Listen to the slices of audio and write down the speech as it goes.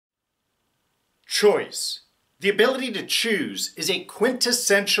Choice, the ability to choose, is a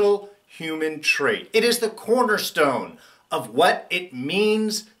quintessential human trait. It is the cornerstone of what it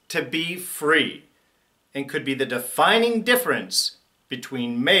means to be free and could be the defining difference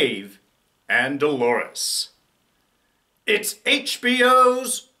between Maeve and Delores. It's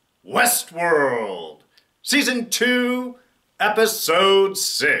HBO's Westworld, Season 2, Episode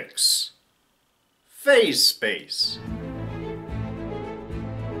 6, Phase Space.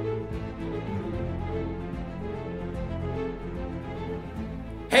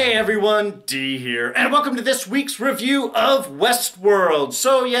 Hey everyone, D here, and welcome to this week's review of Westworld.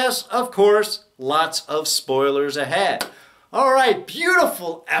 So yes, of course, lots of spoilers ahead. Alright,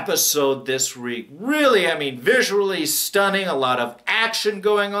 beautiful episode this week. Really, visually stunning, a lot of action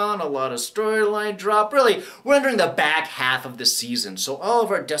going on, a lot of storyline drop. Really, we're entering the back half of the season, so all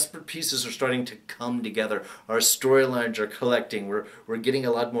of our desperate pieces are starting to come together. Our storylines are collecting. We're getting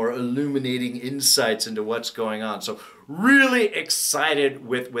a lot more illuminating insights into what's going on. So really excited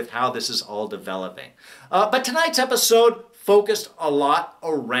with how this is all developing. But tonight's episode focused a lot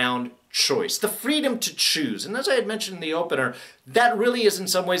around choice, the freedom to choose. And as I had mentioned in the opener, that really is in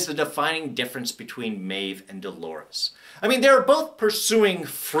some ways the defining difference between Maeve and Delores. They're both pursuing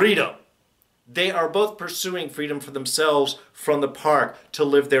freedom. They are both pursuing freedom for themselves from the park, to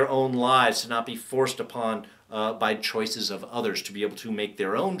live their own lives, to not be forced upon by choices of others, to be able to make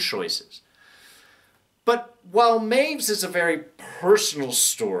their own choices. But while Maeve's is a very personal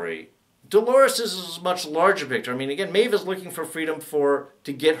story, Delores is a much larger picture. Again, Maeve is looking for freedom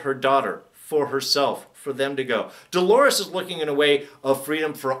to get her daughter, for herself, for them to go. Delores is looking in a way of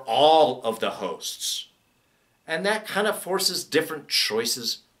freedom for all of the hosts. And that kind of forces different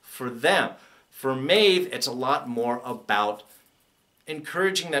choices for them. For Maeve, it's a lot more about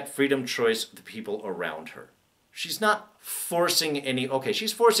encouraging that freedom choice of the people around her. She's not forcing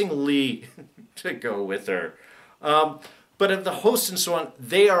she's forcing Lee to go with her. But of the hosts and so on,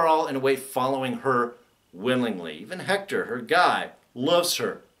 they are all in a way following her willingly. Even Hector, her guy, loves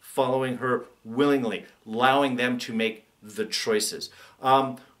her, following her willingly, allowing them to make the choices.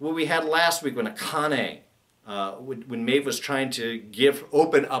 What we had last week when Akane, when Maeve was trying to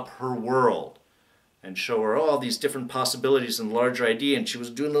open up her world and show her all these different possibilities and larger idea, and she was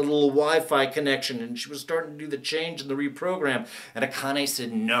doing a little Wi-Fi connection, and she was starting to do the change and the reprogram, and Akane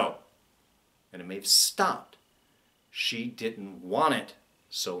said no. And Maeve stopped. She didn't want it,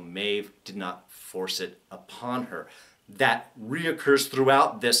 so Maeve did not force it upon her. That reoccurs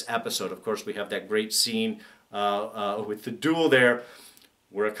throughout this episode. Of course, we have that great scene with the duel there,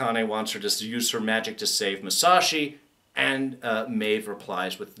 where Akane wants her to use her magic to save Masashi, and Maeve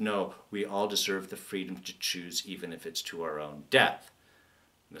replies with, no, we all deserve the freedom to choose, even if it's to our own death.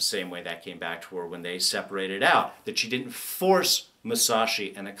 In the same way that came back to her when they separated out, that she didn't force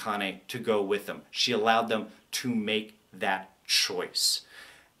Masashi and Akane to go with them. She allowed them to make that choice.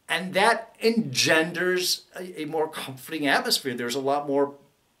 And that engenders a more comforting atmosphere. There's a lot more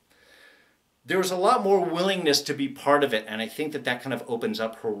willingness to be part of it, and I think that kind of opens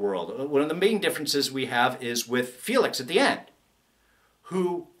up her world. One of the main differences we have is with Felix at the end,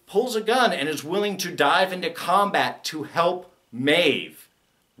 who pulls a gun and is willing to dive into combat to help Maeve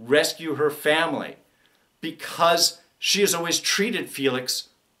rescue her family, because she has always treated Felix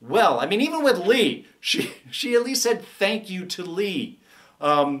well. Even with Lee, she at least said thank you to Lee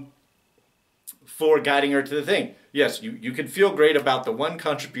for guiding her to the thing. Yes, you can feel great about the one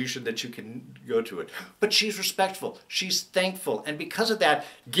contribution that you can go to it, but she's respectful, she's thankful, and because of that,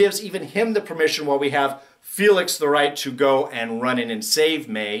 gives even him the permission, while we have Felix the right to go and run in and save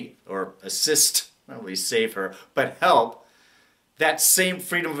May, or assist, not really save her, but help. That same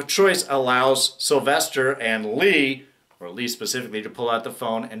freedom of choice allows Sylvester and Lee, or Lee specifically, to pull out the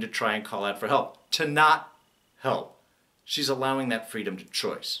phone and to try and call out for help, to not help. She's allowing that freedom to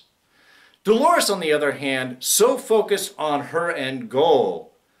choice. Delores, on the other hand, so focused on her end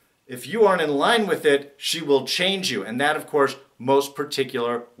goal, if you aren't in line with it, she will change you. And that, of course, most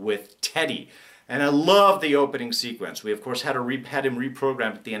particular with Teddy. And I love the opening sequence. We, of course, had him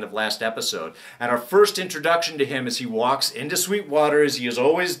reprogrammed at the end of last episode. And our first introduction to him is he walks into Sweetwater, as he has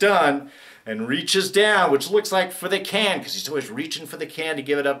always done, and reaches down, which looks like for the can, because he's always reaching for the can to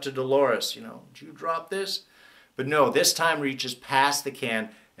give it up to Delores. Did you drop this? But no, this time reaches past the can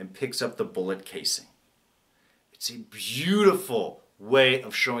and picks up the bullet casing. It's a beautiful way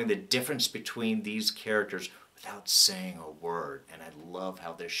of showing the difference between these characters without saying a word. And I love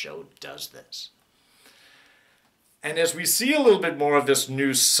how this show does this. And as we see a little bit more of this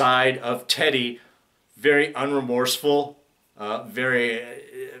new side of Teddy, very unremorseful,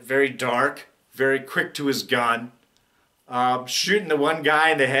 very dark, very quick to his gun, shooting the one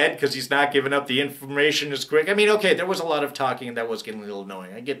guy in the head because he's not giving up the information as quick. I mean, okay, there was a lot of talking and that was getting a little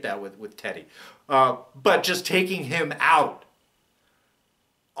annoying. I get that with Teddy. But just taking him out.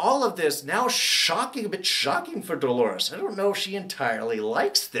 All of this now shocking, a bit shocking for Delores. I don't know if she entirely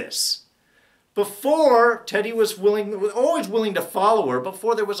likes this. Before, Teddy was always willing to follow her.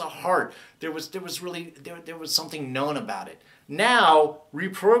 Before there was a heart. There was something known about it. Now,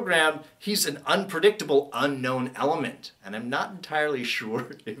 reprogrammed, he's an unpredictable, unknown element. And I'm not entirely sure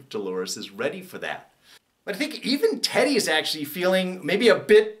if Delores is ready for that. But I think even Teddy is actually feeling maybe a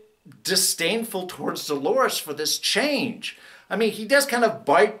bit disdainful towards Delores for this change. I mean, he does kind of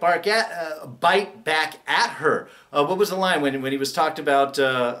bite back at her. What was the line when he was talked about,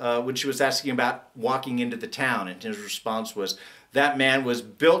 when she was asking about walking into the town, and his response was, "That man was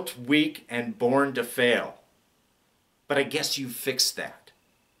built weak and born to fail. But I guess you fixed that."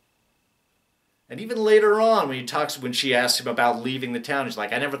 And even later on, when she asks him about leaving the town, he's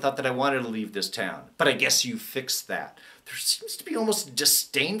like, "I never thought that I wanted to leave this town, but I guess you fixed that." There seems to be almost a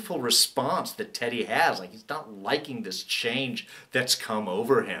disdainful response that Teddy has, like he's not liking this change that's come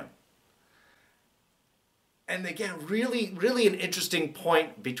over him. And again, really, really an interesting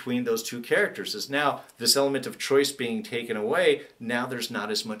point between those two characters is now this element of choice being taken away, now there's not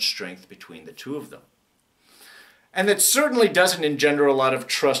as much strength between the two of them. And that certainly doesn't engender a lot of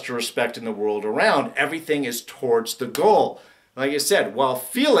trust or respect in the world around. Everything is towards the goal. Like I said, while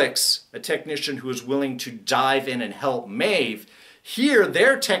Felix, a technician who is willing to dive in and help Maeve, here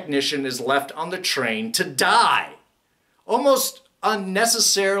their technician is left on the train to die. Almost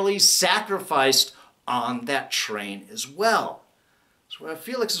unnecessarily sacrificed on that train as well. So while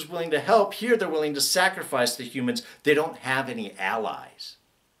Felix is willing to help, here they're willing to sacrifice the humans. They don't have any allies.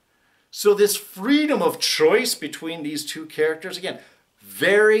 So this freedom of choice between these two characters, again,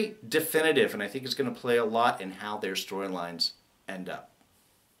 very definitive, and I think it's going to play a lot in how their storylines end up.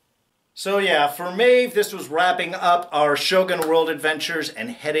 So yeah, for Maeve, this was wrapping up our Shogun World adventures and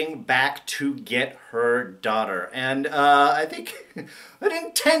heading back to get her daughter. And I think an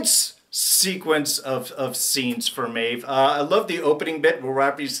intense sequence of scenes for Maeve. I love the opening bit where we're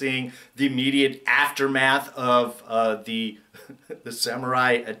actually seeing the immediate aftermath of the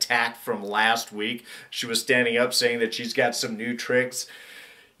samurai attack from last week. She was standing up saying that she's got some new tricks.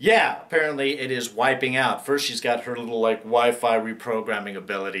 Yeah, apparently it is wiping out. First, she's got her little like Wi-Fi reprogramming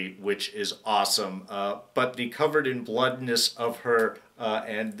ability, which is awesome. But the covered in bloodness of her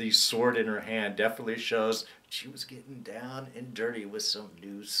and the sword in her hand definitely shows she was getting down and dirty with some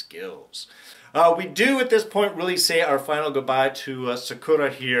new skills. We do at this point really say our final goodbye to Sakura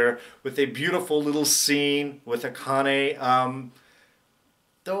here with a beautiful little scene with Akane.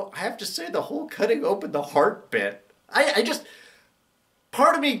 Though I have to say the whole cutting open the heart bit,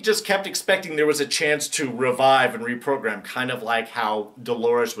 part of me just kept expecting there was a chance to revive and reprogram, kind of like how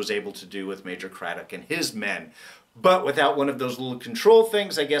Delores was able to do with Major Craddock and his men. But without one of those little control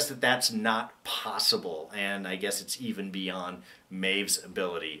things, I guess that's not possible. And I guess it's even beyond Maeve's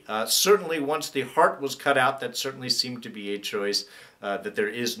ability. Certainly once the heart was cut out, that certainly seemed to be a choice, that there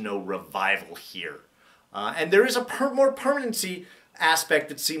is no revival here. And there is a more permanency aspect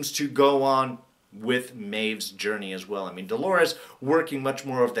that seems to go on with Maeve's journey as well. I mean, Delores working much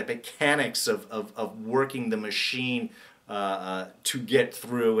more of the mechanics of working the machine to get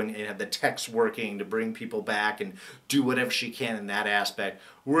through and have the techs working to bring people back and do whatever she can in that aspect.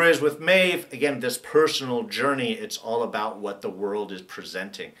 Whereas with Maeve, again, this personal journey, it's all about what the world is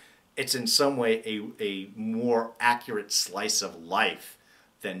presenting. It's in some way a more accurate slice of life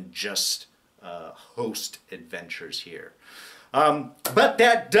than just host adventures here. But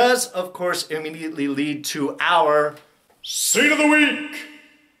that does, of course, immediately lead to our Scene of the Week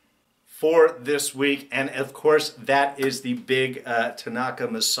for this week. And of course, that is the big Tanaka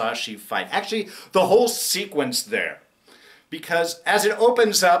Musashi fight. Actually, the whole sequence there. Because as it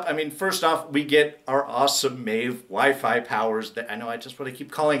opens up, I mean, first off, we get our awesome Maeve Wi-Fi powers that I know I just want to keep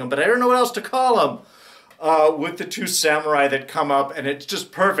calling them, but I don't know what else to call them. With the two samurai that come up, and it's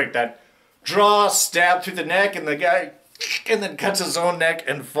just perfect. That draw, stab through the neck, and the guy and then cuts his own neck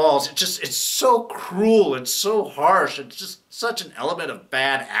and falls. It's so cruel. It's so harsh. It's just such an element of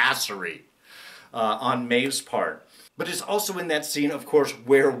badassery on Maeve's part. But it's also in that scene, of course,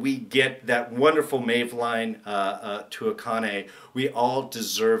 where we get that wonderful Maeve line to Akane, we all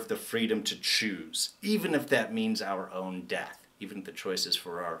deserve the freedom to choose, even if that means our own death, even if the choice is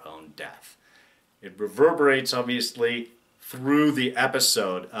for our own death. It reverberates, obviously, through the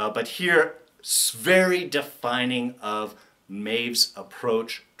episode, but here, very defining of Maeve's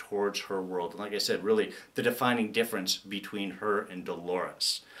approach towards her world. And like I said, really the defining difference between her and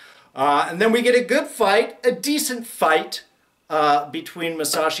Delores. And then we get a good fight, a decent fight between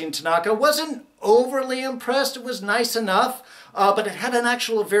Masashi and Tanaka. Wasn't overly impressed. It was nice enough, but it had an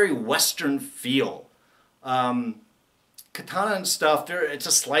actual very Western feel. Katana and stuff, it's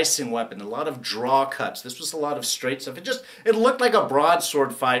a slicing weapon, a lot of draw cuts. This was a lot of straight stuff. It looked like a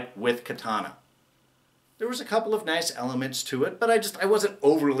broadsword fight with katana. There was a couple of nice elements to it, but I wasn't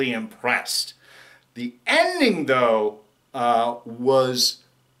overly impressed. The ending, though, was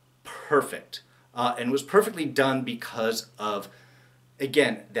perfect. And was perfectly done because of,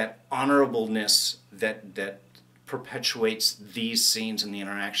 again, that honorableness that perpetuates these scenes and the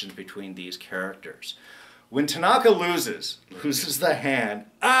interactions between these characters. When Tanaka loses the hand,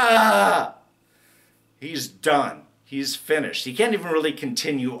 he's done. He's finished. He can't even really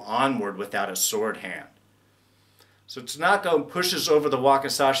continue onward without a sword hand. So Tanaka pushes over the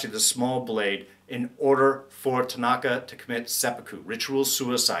wakizashi, the small blade, in order for Tanaka to commit seppuku, ritual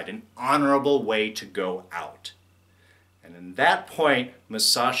suicide, an honorable way to go out. And in that point,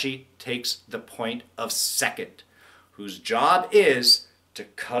 Masashi takes the point of second, whose job is to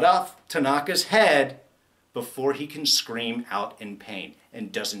cut off Tanaka's head before he can scream out in pain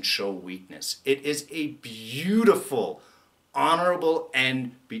and doesn't show weakness. It is a beautiful, honorable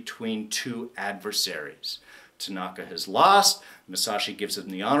end between two adversaries. Tanaka has lost, Masashi gives him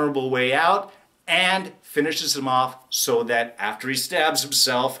the honorable way out, and finishes him off so that after he stabs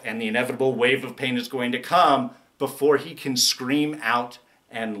himself and the inevitable wave of pain is going to come, before he can scream out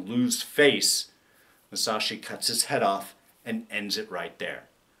and lose face, Masashi cuts his head off and ends it right there.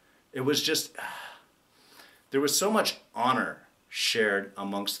 It was just, there was so much honor shared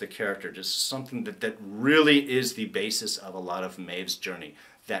amongst the characters. This is something that really is the basis of a lot of Maeve's journey.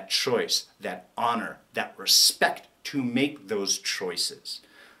 That choice, that honor, that respect to make those choices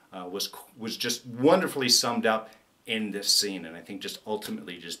was just wonderfully summed up in this scene, and I think just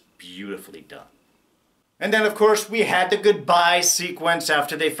ultimately just beautifully done. And then, of course, we had the goodbye sequence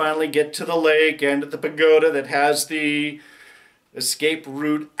after they finally get to the lake and the pagoda that has the escape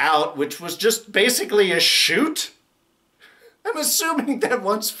route out, which was just basically a chute. I'm assuming that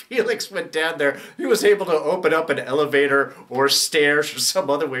once Felix went down there, he was able to open up an elevator or stairs or some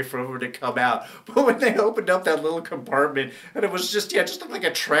other way for him to come out. But when they opened up that little compartment, and it was just looked like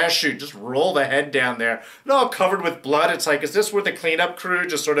a trash chute, just roll the head down there, and all covered with blood. It's like, is this where the cleanup crew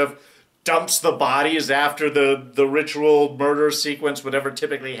just sort of dumps the bodies after the ritual murder sequence, whatever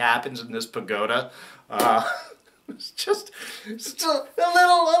typically happens in this pagoda? It's just a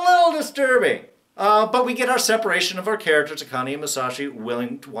little disturbing. But we get our separation of our characters, Akane and Masashi,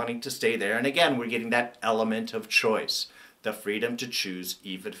 wanting to stay there. And again, we're getting that element of choice, the freedom to choose,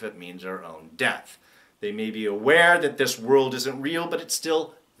 even if it means our own death. They may be aware that this world isn't real, but it's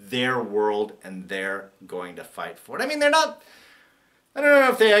still their world, and they're going to fight for it. I mean, they're not... I don't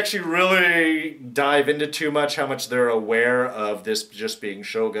know if they actually really dive into too much how much they're aware of this just being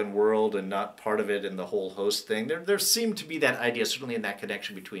Shogun World and not part of it in the whole host thing. There seemed to be that idea, certainly in that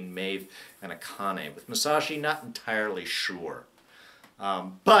connection between Maeve and Akane. With Masashi, not entirely sure.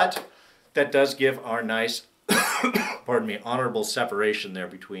 But that does give our nice, pardon me, honorable separation there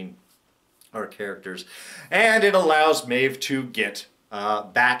between our characters. And it allows Maeve to get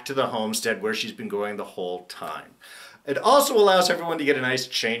back to the homestead where she's been going the whole time. It also allows everyone to get a nice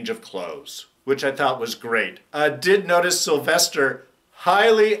change of clothes, which I thought was great. Did notice Sylvester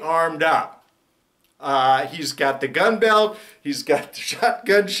highly armed up. He's got the gun belt, he's got the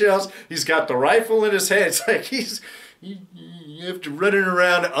shotgun shells, he's got the rifle in his hand. It's like you have to running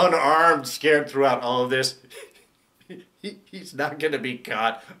around unarmed, scared throughout all of this. He's not going to be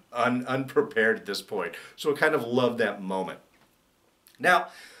caught unprepared at this point. So I kind of love that moment. Now,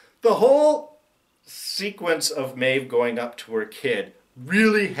 the whole sequence of Maeve going up to her kid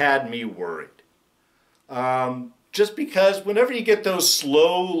really had me worried. Just because whenever you get those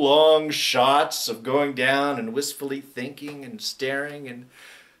slow, long shots of going down and wistfully thinking and staring, and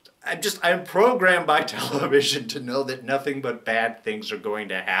I'm programmed by television to know that nothing but bad things are going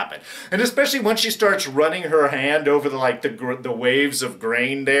to happen. And especially once she starts running her hand over the waves of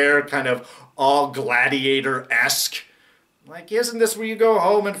grain there, kind of all gladiator-esque. Like, isn't this where you go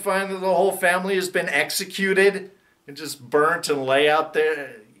home and find that the whole family has been executed and just burnt and lay out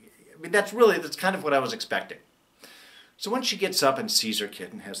there? I mean, that's kind of what I was expecting. So when she gets up and sees her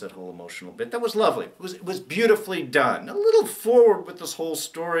kid and has that whole emotional bit, that was lovely. It was beautifully done. A little forward with this whole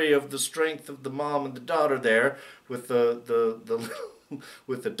story of the strength of the mom and the daughter there with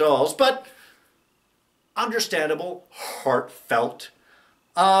with the dolls, but understandable, heartfelt.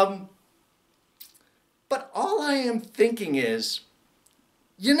 But all I am thinking is,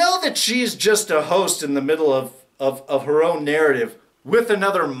 you know that she's just a host in the middle of her own narrative with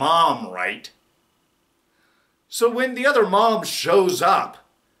another mom, right? So when the other mom shows up,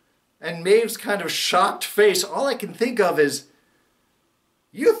 and Maeve's kind of shocked face, all I can think of is,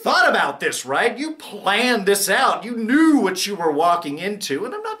 you thought about this, right? You planned this out. You knew what you were walking into.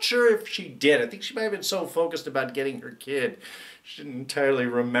 And I'm not sure if she did. I think she might have been so focused about getting her kid, she didn't entirely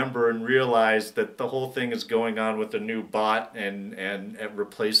remember and realize that the whole thing is going on with the new bot and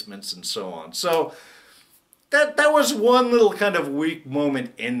replacements and so on. So that was one little kind of weak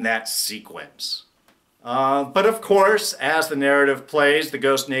moment in that sequence. But of course, as the narrative plays, the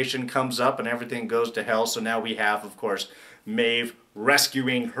Ghost Nation comes up and everything goes to hell. So now we have, of course, Maeve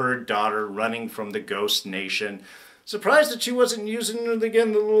rescuing her daughter, running from the Ghost Nation. Surprised that she wasn't using,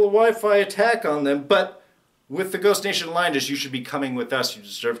 again, the little Wi-Fi attack on them. But with the Ghost Nation line, as you should be coming with us, you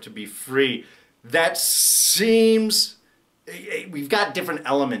deserve to be free. That seems... We've got different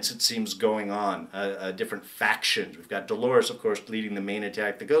elements, it seems, going on, different factions. We've got Delores, of course, leading the main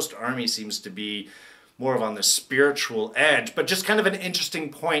attack. The Ghost Army seems to be more of on the spiritual edge, but just kind of an interesting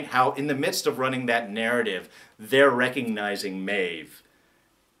point how in the midst of running that narrative, they're recognizing Maeve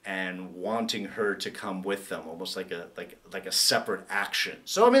and wanting her to come with them, almost like a separate action.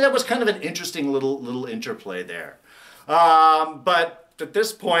 So, I mean, that was kind of an interesting little interplay there. But at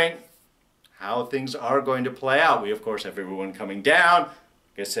this point, how things are going to play out. We, of course, have everyone coming down.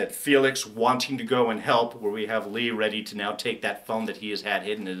 Like I said, Felix wanting to go and help, where we have Lee ready to now take that phone that he has had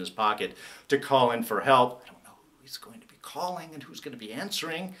hidden in his pocket to call in for help. I don't know who he's going to be calling and who's going to be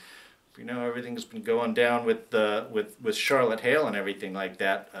answering. You know, everything's been going down with Charlotte Hale and everything like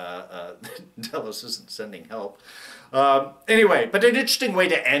that. Delos isn't sending help. Anyway, but an interesting way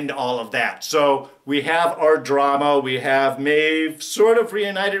to end all of that. So we have our drama. We have Maeve sort of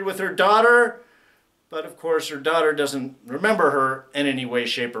reunited with her daughter. But of course, her daughter doesn't remember her in any way,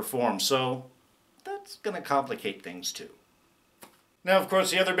 shape, or form. So that's going to complicate things too. Now, of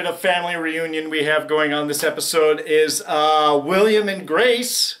course, the other bit of family reunion we have going on this episode is William and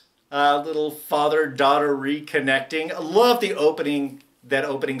Grace. Little father-daughter reconnecting. I love the opening, that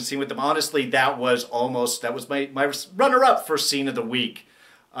opening scene with them. Honestly, that was my runner-up for scene of the week.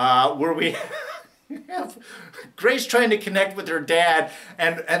 Where we have Grace trying to connect with her dad,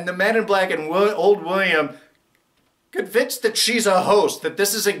 and the man in black and old William convinced that she's a host, that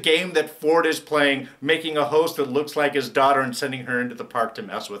this is a game that Ford is playing, making a host that looks like his daughter and sending her into the park to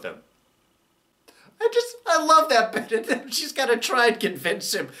mess with him. I love that bit. She's got to try and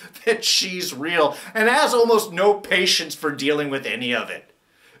convince him that she's real and has almost no patience for dealing with any of it.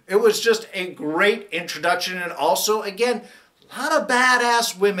 It was just a great introduction, and also, again, a lot of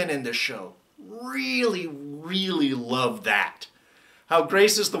badass women in this show. Really, really love that. How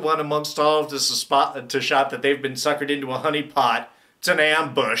Grace is the one amongst all of this to shot that they've been suckered into a honeypot. It's an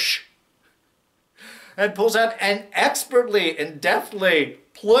ambush. And pulls out and expertly and deftly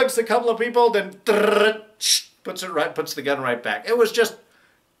plugs a couple of people, then puts the gun right back. It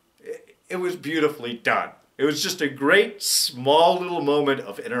was beautifully done. It was just a great small little moment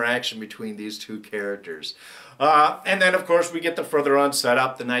of interaction between these two characters. And then, of course, we get the further on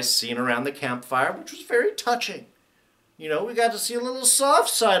setup, the nice scene around the campfire, which was very touching. You know, we got to see a little soft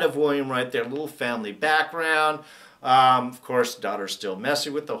side of William right there, a little family background. Of course, daughter's still messy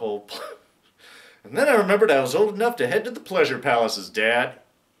with the whole... And then I remembered I was old enough to head to the pleasure palaces, Dad.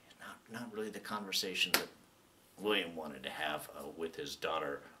 Not really the conversation that William wanted to have with his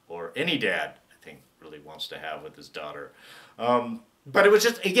daughter, or any dad, I think, really wants to have with his daughter. But it was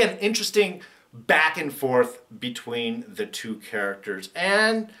just, again, interesting back and forth between the two characters.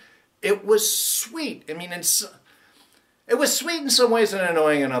 And it was sweet. I mean, it was sweet in some ways and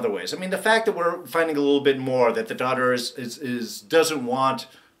annoying in other ways. I mean, the fact that we're finding a little bit more that the daughter doesn't want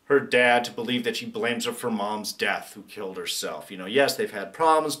her dad to believe that she blames her for mom's death, who killed herself. You know, yes, they've had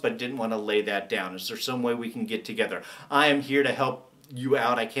problems, but didn't want to lay that down. Is there some way we can get together? I am here to help you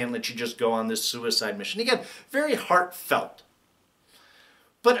out. I can't let you just go on this suicide mission. Again, very heartfelt.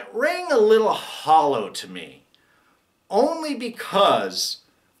 But it rang a little hollow to me, only because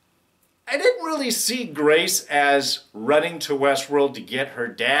I didn't really see Grace as running to Westworld to get her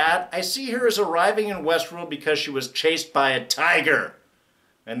dad. I see her as arriving in Westworld because she was chased by a tiger,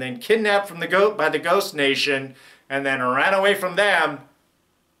 and then kidnapped by the Ghost Nation, and then ran away from them,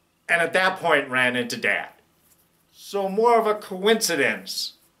 and at that point ran into Dad. So more of a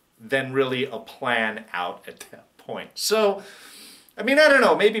coincidence than really a plan out at that point. So, I mean, I don't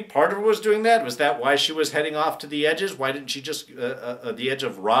know, maybe part of her was doing that. Was that why she was heading off to the edges? Why didn't she just, the edge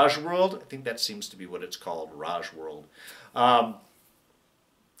of Rajworld? I think that seems to be what it's called, Rajworld.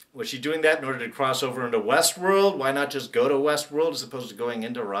 Was she doing that in order to cross over into Westworld? Why not just go to Westworld as opposed to going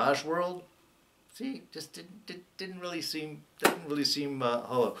into Rajworld? See, just didn't really seem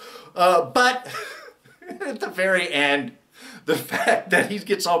hollow. But at the very end, the fact that he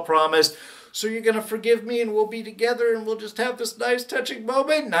gets all promised, so you're going to forgive me and we'll be together and we'll just have this nice touching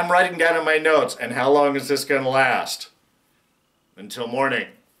moment. And I'm writing down in my notes, and how long is this going to last? Until morning.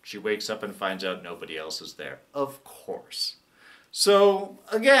 She wakes up and finds out nobody else is there. Of course. So,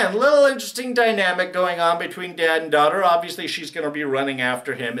 again, little interesting dynamic going on between dad and daughter. Obviously, she's going to be running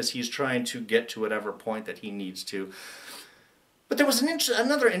after him as he's trying to get to whatever point that he needs to. But there was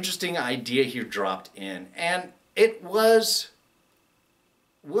another interesting idea here dropped in, and it was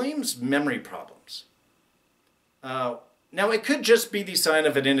William's memory problems. Now, it could just be the sign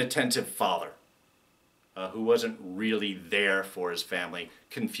of an inattentive father who wasn't really there for his family,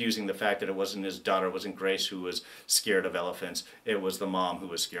 confusing the fact that it wasn't his daughter, it wasn't Grace who was scared of elephants, it was the mom who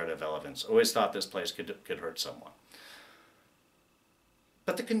was scared of elephants. Always thought this place could hurt someone.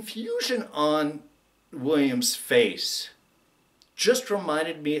 But the confusion on William's face just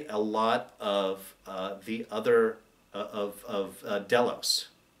reminded me a lot of Delos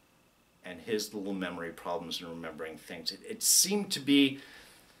and his little memory problems and remembering things. It seemed to be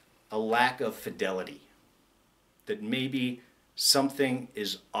a lack of fidelity, that maybe something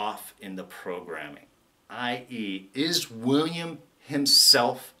is off in the programming, i.e., is William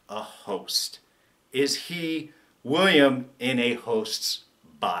himself a host? Is he, William, in a host's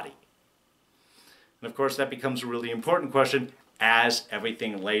body? And of course that becomes a really important question as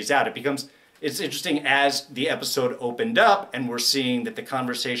everything lays out. It's interesting as the episode opened up and we're seeing that the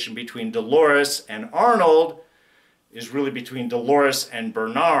conversation between Delores and Arnold is really between Delores and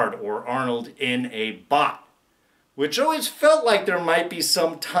Bernard, or Arnold in a bot, which always felt like there might be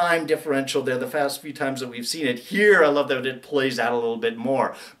some time differential there the past few times that we've seen it. Here, I love that it plays out a little bit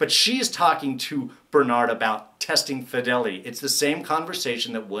more. But she's talking to Bernard about testing fidelity. It's the same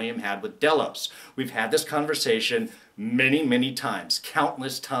conversation that William had with Delos. We've had this conversation many, many times,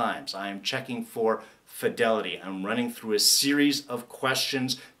 countless times. I am checking for fidelity. I'm running through a series of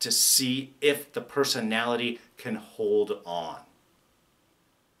questions to see if the personality can hold on.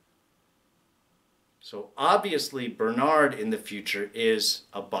 So obviously Bernard in the future is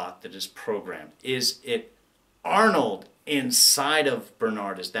a bot that is programmed. Is it Arnold inside of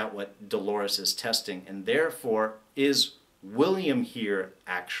Bernard? Is that what Delores is testing? And therefore, is William here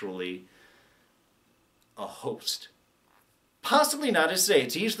actually a host? Possibly not to say.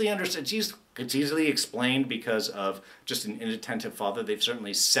 It's easily understood. It's easily explained because of just an inattentive father. They've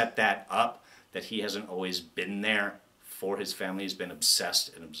certainly set that up, that he hasn't always been there for his family. He's been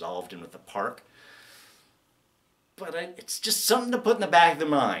obsessed and absolved in with the park. But it's just something to put in the back of the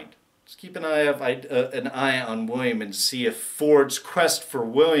mind. Just keep an eye on William and see if Ford's quest for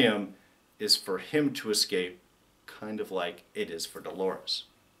William is for him to escape, kind of like it is for Delores.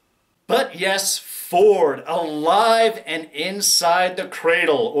 But yes, Ford, alive and inside the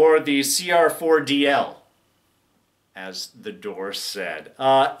cradle, or the CR4DL, as the door said.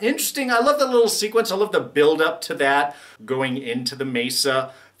 Interesting. I love the little sequence. I love the build up to that, going into the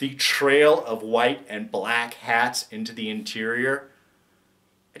Mesa, the trail of white and black hats into the interior.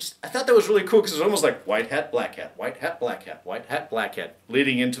 I thought that was really cool because it was almost like white hat, black hat, white hat, black hat, white hat, black hat,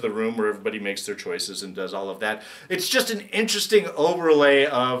 leading into the room where everybody makes their choices and does all of that. It's just an interesting overlay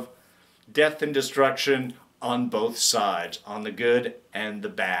of death and destruction on both sides, on the good and the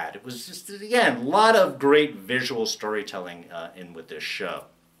bad. It was just, again, a lot of great visual storytelling in with this show.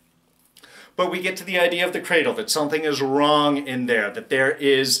 But we get to the idea of the cradle, that something is wrong in there, that there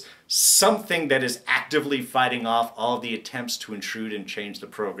is something that is actively fighting off all of the attempts to intrude and change the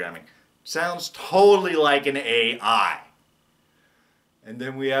programming. Sounds totally like an AI. And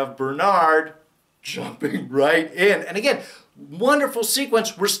then we have Bernard jumping right in. And again, wonderful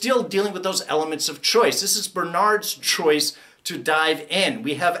sequence. We're still dealing with those elements of choice. This is Bernard's choice to dive in.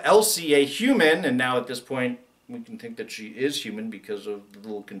 We have Elsie, a human, and now at this point we can think that she is human because of the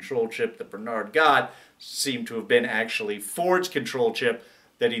little control chip that Bernard got seemed to have been actually Ford's control chip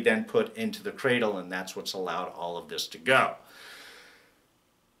that he then put into the cradle, and that's what's allowed all of this to go.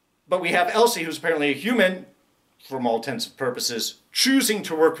 But we have Elsie, who's apparently a human, from all intents and purposes, choosing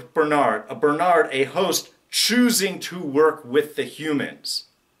to work with Bernard. Bernard, a host, choosing to work with the humans.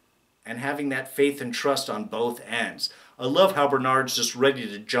 And having that faith and trust on both ends. I love how Bernard's just ready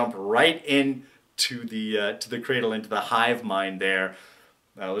to jump right in to the cradle, into the hive mind there.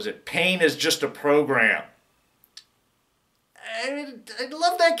 Was it pain is just a program? I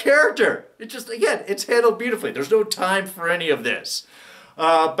love that character. It just, again, it's handled beautifully. There's no time for any of this.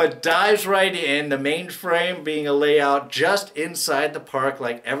 But dives right in, the mainframe being a layout just inside the park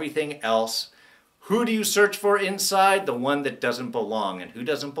like everything else. Who do you search for inside? The one that doesn't belong. And who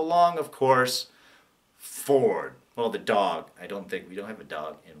doesn't belong? Of course, Ford. Well, the dog. We don't have a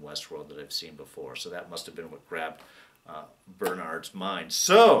dog in Westworld that I've seen before, so that must have been what grabbed Bernard's mind.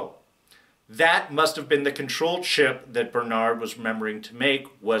 So, that must have been the control chip that Bernard was remembering to make,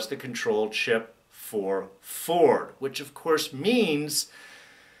 was the control chip for Ford, which of course means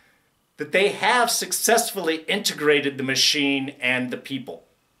that they have successfully integrated the machine and the people.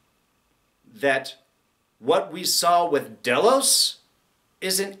 That what we saw with Delos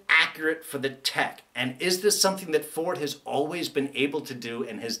isn't accurate for the tech. And is this something that Ford has always been able to do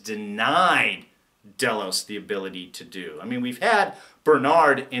and has denied Delos the ability to do? I mean, we've had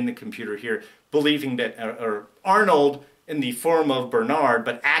Bernard in the computer here believing that, or Arnold in the form of Bernard,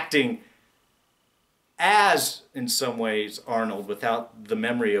 but acting as, in some ways, Arnold without the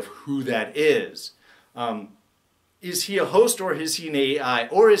memory of who that is. Is he a host or is he an AI?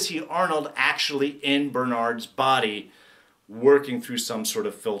 Or is he Arnold actually in Bernard's body working through some sort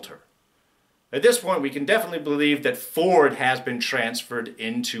of filter? At this point, we can definitely believe that Ford has been transferred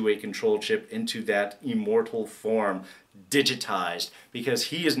into a control chip, into that immortal form, digitized, because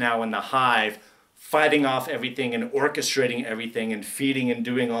he is now in the hive, fighting off everything and orchestrating everything and feeding and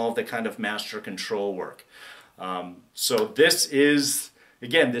doing all of the kind of master control work. So this is,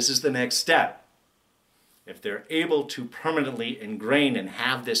 again, this is the next step. If they're able to permanently ingrain and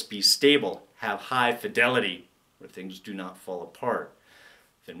have this be stable, have high fidelity, where things do not fall apart,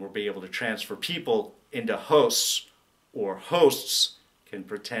 then we'll be able to transfer people into hosts, or hosts can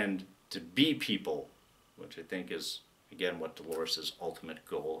pretend to be people, which I think is, again, what Delores' ultimate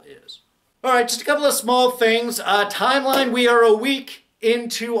goal is. All right, just a couple of small things. Timeline, we are a week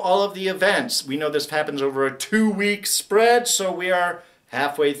into all of the events. We know this happens over a 2-week spread, so we are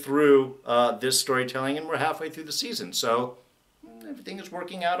halfway through this storytelling, and we're halfway through the season, so everything is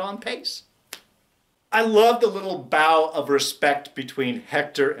working out on pace. I love the little bow of respect between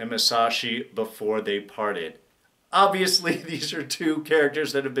Hector and Masashi before they parted. Obviously, these are two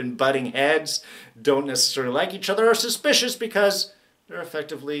characters that have been butting heads, don't necessarily like each other, are suspicious because they're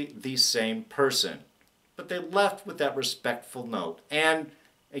effectively the same person. But they left with that respectful note, and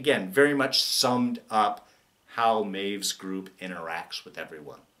again, very much summed up how Maeve's group interacts with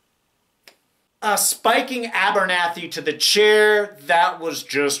everyone. Spiking Abernathy to the chair, that was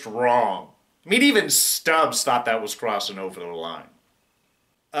just wrong. I mean, even Stubbs thought that was crossing over the line.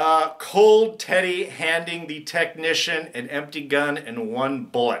 Cold Teddy handing the technician an empty gun and 1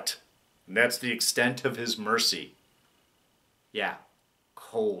 bullet. And that's the extent of his mercy. Yeah,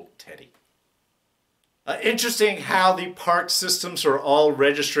 cold Teddy. Interesting how the park systems are all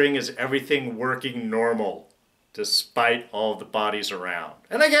registering as everything working normal, despite all the bodies around.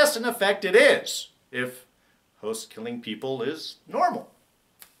 And I guess in effect it is, if host killing people is normal.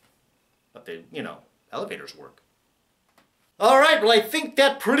 But they, you know, elevators work. All right, well, I think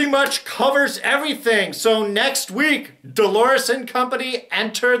that pretty much covers everything. So next week, Delores and company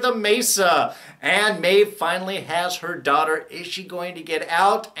enter the Mesa. And Maeve finally has her daughter. Is she going to get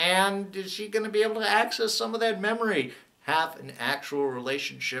out? And is she going to be able to access some of that memory? Have an actual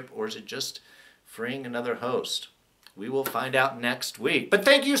relationship? Or is it just freeing another host? We will find out next week. But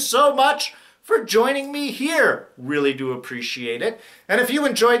thank you so much for joining me here. Really do appreciate it. And if you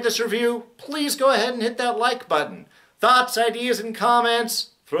enjoyed this review, please go ahead and hit that like button. Thoughts, ideas, and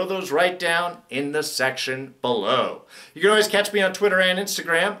comments, throw those right down in the section below. You can always catch me on Twitter and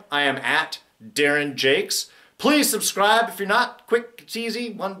Instagram. I am at Darren Jakes. Please subscribe if you're not. Quick, it's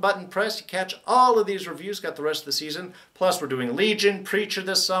easy, 1 button press. You catch all of these reviews, got the rest of the season. Plus, we're doing Legion, Preacher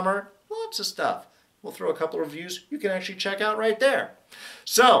this summer. Lots of stuff. We'll throw a couple of reviews you can actually check out right there.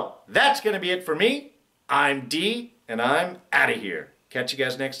 So, that's going to be it for me. I'm D, and I'm out of here. Catch you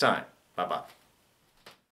guys next time. Bye-bye.